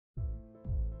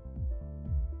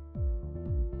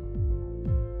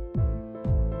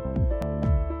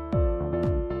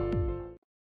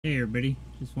Hey everybody,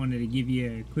 just wanted to give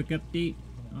you a quick update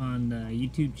on the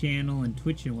YouTube channel and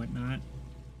Twitch and whatnot.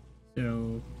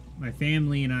 So, my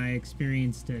family and I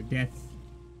experienced a death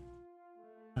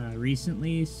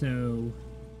recently, so I'm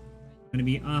going to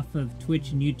be off of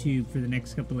Twitch and YouTube for the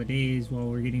next couple of days while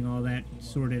we're getting all that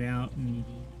sorted out and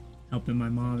helping my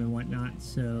mom and whatnot.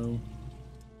 So,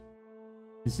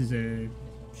 this is a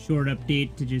short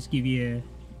update to just give you,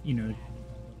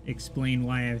 explain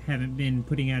why I haven't been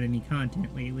putting out any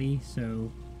content lately.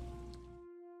 So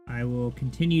I will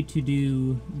continue to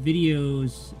do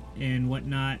videos and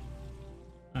whatnot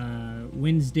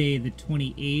Wednesday the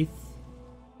 28th.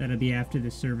 That'll be after the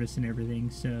service and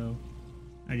everything. So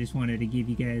I just wanted to give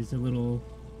you guys a little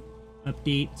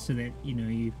update so that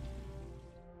you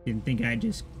didn't think I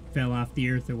just fell off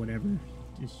the earth or whatever.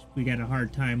 Just we got a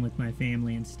hard time with my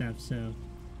family and stuff. So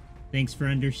thanks for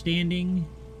understanding.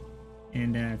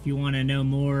 And if you want to know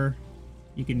more,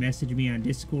 you can message me on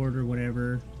Discord or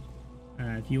whatever.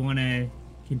 If you want to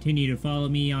continue to follow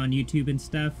me on YouTube and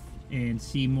stuff and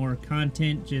see more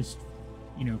content, just,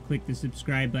 click the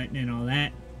subscribe button and all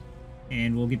that.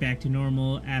 And we'll get back to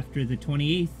normal after the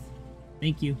 28th.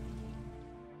 Thank you.